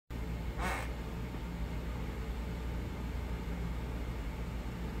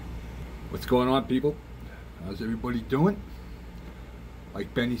What's going on, people? How's everybody doing?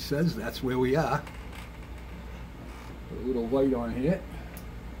 Like Benny says, that's where we are. Put a little light on here.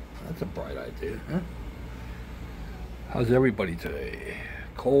 That's a bright idea, huh? How's everybody today?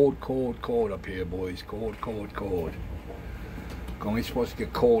 Cold, cold, cold up here, boys. Cold, cold, cold. Only supposed to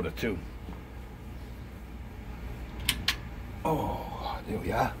get colder, too. Oh, there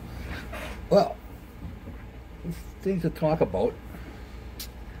we are. Well, things to talk about.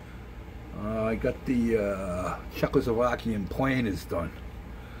 I got the Czechoslovakian plane is done.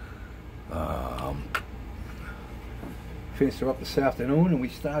 Finished her up this afternoon and we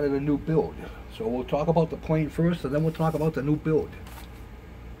started a new build. So we'll talk about the plane first and then we'll talk about the new build.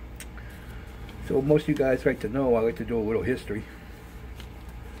 So most of you guys like to know, I like to do a little history.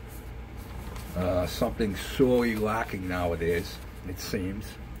 Something sorely lacking nowadays, it seems.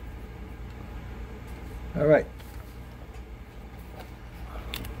 Alright.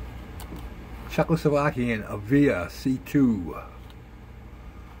 Czechoslovakian AVIA C-2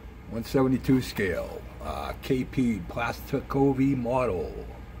 172 scale KP Plastikowy model.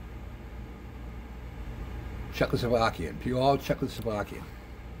 Czechoslovakian, pure Czechoslovakian.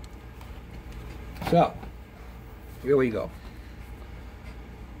 So, here we go.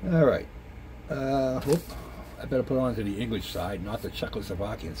 Alright. I better put it on to the English side, not the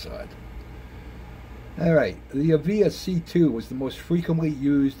Czechoslovakian side. Alright, the AVIA C-2 was the most frequently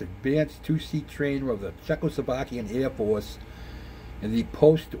used advanced two-seat trainer of the Czechoslovakian Air Force in the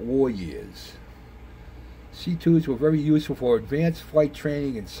post-war years. C-2s were very useful for advanced flight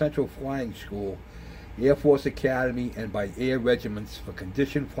training in Central Flying School, Air Force Academy, and by air regiments for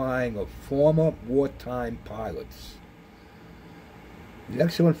condition flying of former wartime pilots. The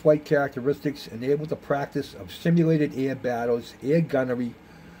excellent flight characteristics enabled the practice of simulated air battles, air gunnery,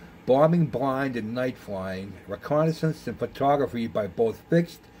 bombing blind and night flying, reconnaissance and photography by both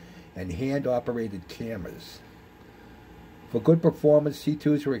fixed and hand-operated cameras. For good performance,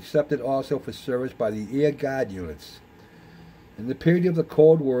 C-2s were accepted also for service by the Air Guard units. In the period of the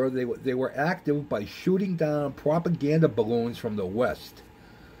Cold War, they were active by shooting down propaganda balloons from the West,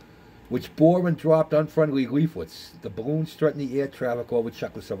 which bore and dropped unfriendly leaflets. The balloons threatened the air traffic over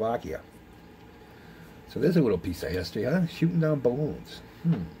Czechoslovakia. So there's a little piece of history, huh? Shooting down balloons.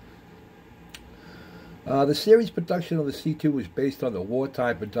 The series production of the C-2 was based on the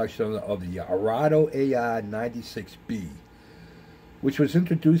wartime production of the Arado AR-96B, which was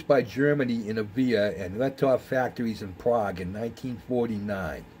introduced by Germany in AVIA and Letov factories in Prague in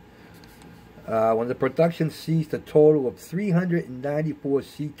 1949. When the production ceased, a total of 394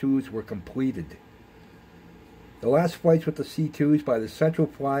 C-2s were completed. The last flights with the C-2s by the Central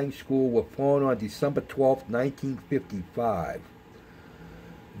Flying School were flown on December 12, 1955.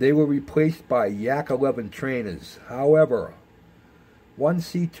 They were replaced by Yak-11 trainers. However, one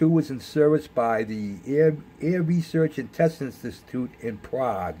C-2 was in service by the Air Research and Test Institute in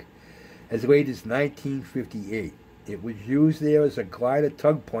Prague as late as 1958. It was used there as a glider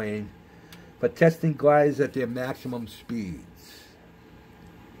tug plane for testing gliders at their maximum speeds.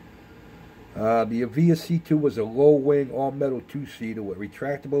 The AVIA C-2 was a low-wing, all-metal two-seater with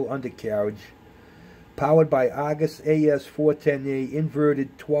retractable undercarriage, powered by Argus AS-410A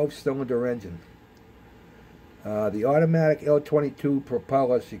inverted 12-cylinder engine. The automatic L-22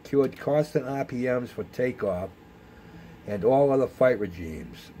 propeller secured constant RPMs for takeoff and all other flight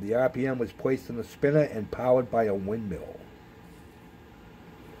regimes. The RPM was placed in the spinner and powered by a windmill.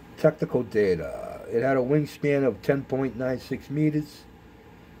 Technical data. It had a wingspan of 10.96 meters,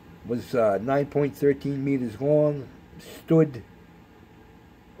 was 9.13 meters long, stood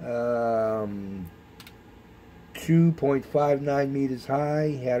 2.59 meters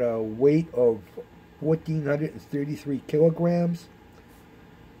high, had a weight of 1,433 kilograms,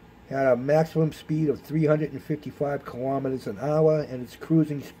 had a maximum speed of 355 kilometers an hour, and its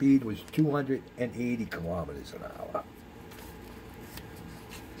cruising speed was 280 kilometers an hour.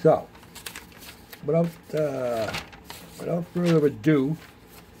 So, without further ado,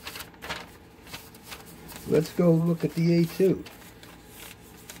 let's go look at the A2.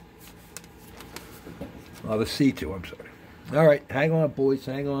 Oh, the C2, I'm sorry. All right, hang on, boys,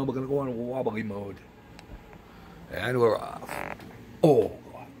 hang on. We're going to go on wobbly mode. And we're off. Oh.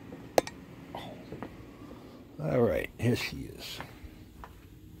 All right, here she is.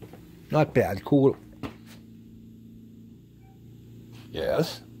 Not bad, cool.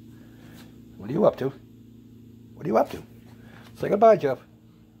 Yes? What are you up to? What are you up to? Say goodbye, Jeff.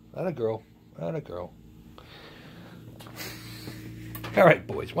 Not a girl. Not a girl. All right,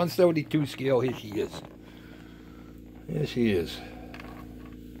 boys, 172 scale, here she is. Here she is.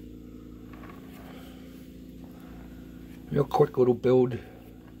 Real quick little build.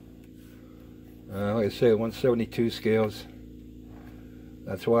 Like I say, 172 scales.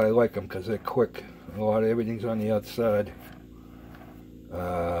 That's why I like them, because they're quick. A lot of everything's on the outside.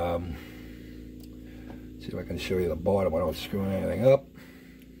 See if I can show you the bottom without screwing anything up.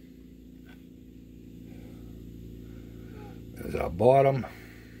 There's our bottom.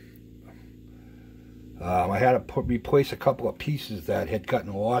 I had to replace a couple of pieces that had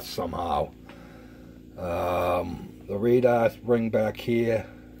gotten lost somehow. The radar spring back here,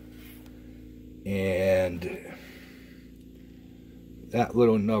 and that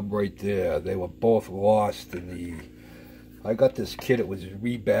little nub right there, they were both lost in the... I got this kit, it was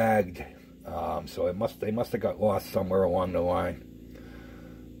rebagged, so they must have got lost somewhere along the line.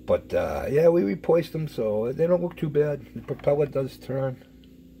 But yeah, we replaced them, so they don't look too bad. The propeller does turn.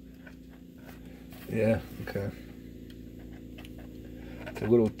 Yeah, okay. It's a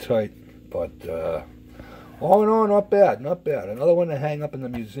little tight, but all in all, not bad, not bad. Another one to hang up in the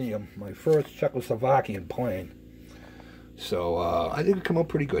museum. My first Czechoslovakian plane. So I think it come out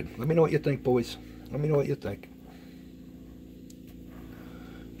pretty good. Let me know what you think, boys. Let me know what you think.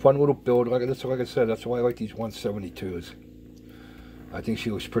 Fun little build. Like I said, that's why I like these 172s. I think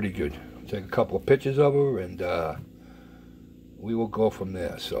she looks pretty good. I'll take a couple of pictures of her, and we will go from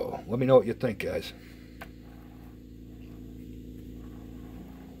there. So let me know what you think, guys.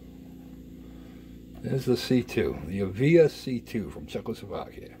 There's the C-2, the AVIA C-2 from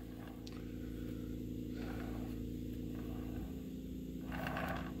Czechoslovakia.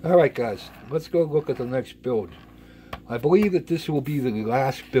 Alright guys, let's go look at the next build. I believe that this will be the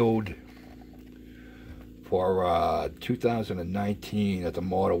last build for 2019 at the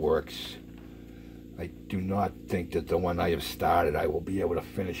Model Works. I do not think that the one I have started I will be able to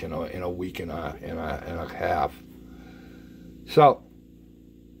finish in a week and a half. So,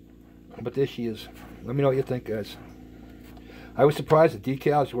 but there she is. Let me know what you think, guys. I was surprised the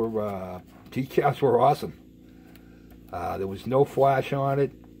decals were awesome. There was no flash on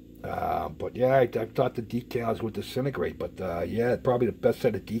it. But yeah, I thought the decals would disintegrate, but yeah, probably the best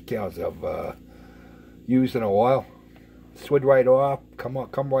set of decals I've used in a while. Slid right off,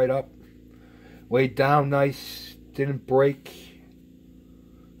 come right up, laid down nice, didn't break.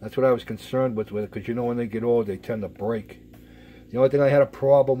 That's what I was concerned with it, because you know when they get old, they tend to break. The only thing I had a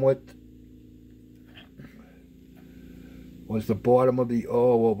problem with was the bottom of the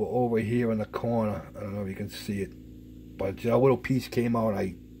O over here in the corner. I don't know if you can see it, but a little piece came out.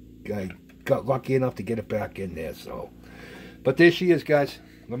 I got lucky enough to get it back in there. So, but there she is, guys.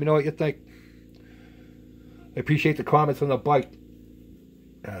 Let me know what you think. I appreciate the comments on the bike.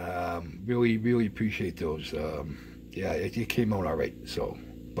 Really appreciate those. Yeah, it came out all right. So,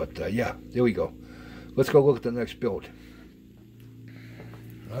 but yeah, there we go. Let's go look at the next build.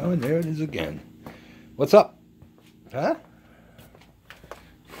 Oh, and there it is again. What's up? Huh?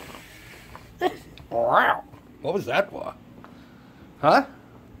 Wow. What was that for? Huh?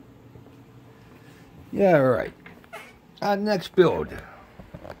 Yeah, all right. Our next build.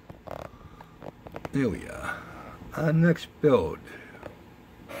 Here we are. Our next build.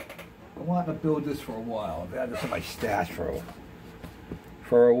 I wanted to build this for a while. I've had this in my stash for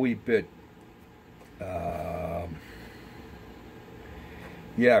a wee bit.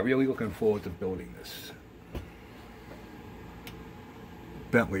 Yeah, really looking forward to building this.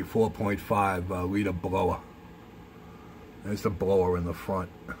 Bentley 4.5 liter blower. There's the blower in the front.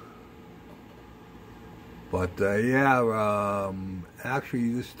 But yeah,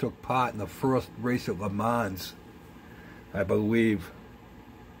 actually this took part in the first race at Le Mans, I believe.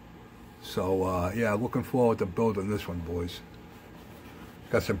 So yeah, looking forward to building this one, boys.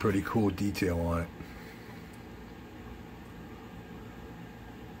 Got some pretty cool detail on it.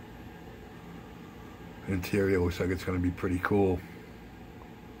 Interior looks like it's going to be pretty cool.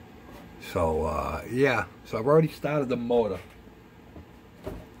 So yeah, so I've already started the motor.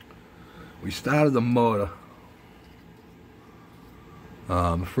 We started the motor.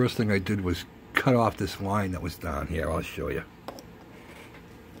 The first thing I did was cut off this line that was down here. I'll show you.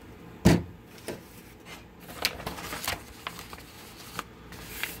 This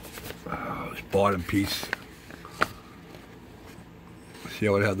bottom piece. See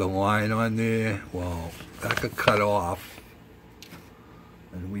how it had the line on there? Well, that got cut off.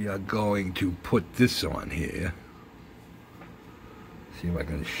 And we are going to put this on here. See if I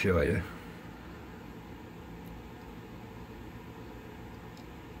can show you.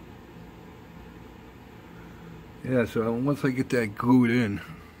 Yeah, so once I get that glued in,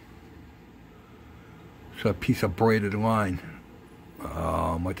 it's a piece of braided line.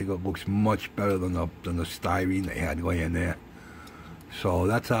 I think it looks much better than the styrene they had laying there. So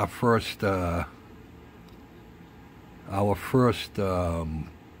that's our first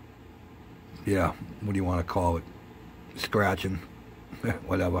yeah, what do you want to call it? Scratching,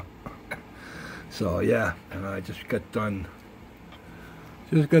 whatever. So yeah, and I just got done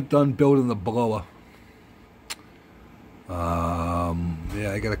building the blower.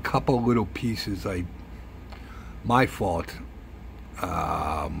 Yeah, I got a couple little pieces. My fault.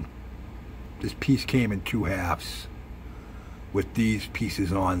 This piece came in 2 halves with these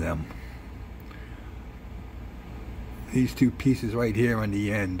pieces on them. These 2 pieces right here on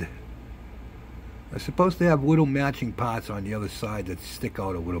the end are supposed to have little matching parts on the other side that stick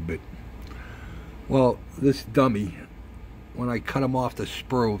out a little bit. Well, this dummy, when I cut them off the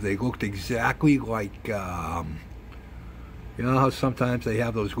sprue, they looked exactly like, you know how sometimes they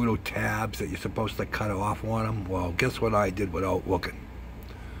have those little tabs that you're supposed to cut off on them? Well, guess what I did without looking?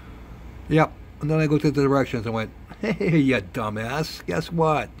 Yep, and then I looked at the directions and went, hey, you dumbass, guess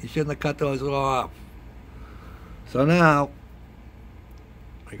what? You shouldn't have cut those off. So now,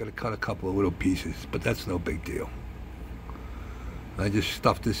 I gotta cut a couple of little pieces, but that's no big deal. I just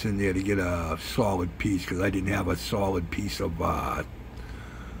stuffed this in there to get a solid piece, because I didn't have a solid piece of I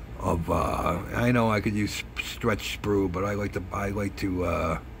know I could use stretch sprue, but I like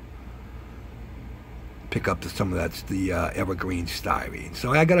to pick up some of the evergreen styrene.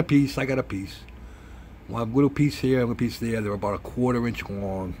 So I got a piece. Well, a little piece here, a little piece there. They're about a 1/4 inch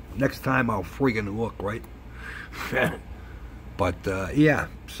long. Next time I'll friggin' look, right? But yeah,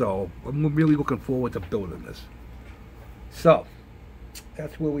 so I'm really looking forward to building this. So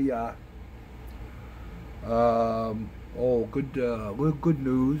that's where we are. Good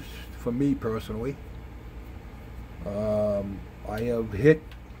news for me personally. I have hit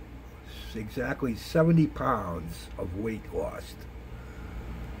exactly 70 pounds of weight lost.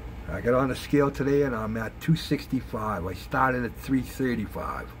 I got on the scale today and I'm at 265. I started at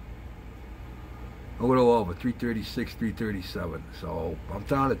 335. A little over, 336, 337. So I'm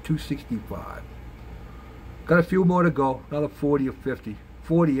down at 265. Got a few more to go, another 40 or 50.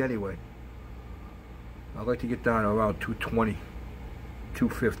 40 anyway. I'd like to get down to around 220,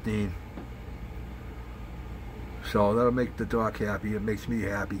 215. So that'll make the doc happy. It makes me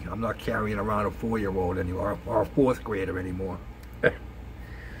happy. I'm not carrying around a 4-year-old anymore, or a 4th grader anymore.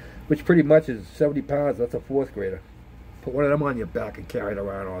 Which pretty much is 70 pounds, that's a 4th grader. Put one of them on your back and carry it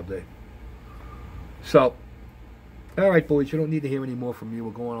around all day. So, alright boys, you don't need to hear any more from me.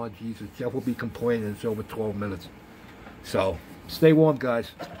 We're going on, Jesus. Jeff will be complaining. It's over 12 minutes. So, stay warm, guys.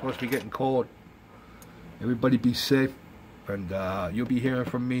 It's supposed to be getting cold. Everybody be safe. And you'll be hearing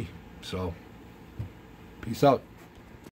from me. So, peace out.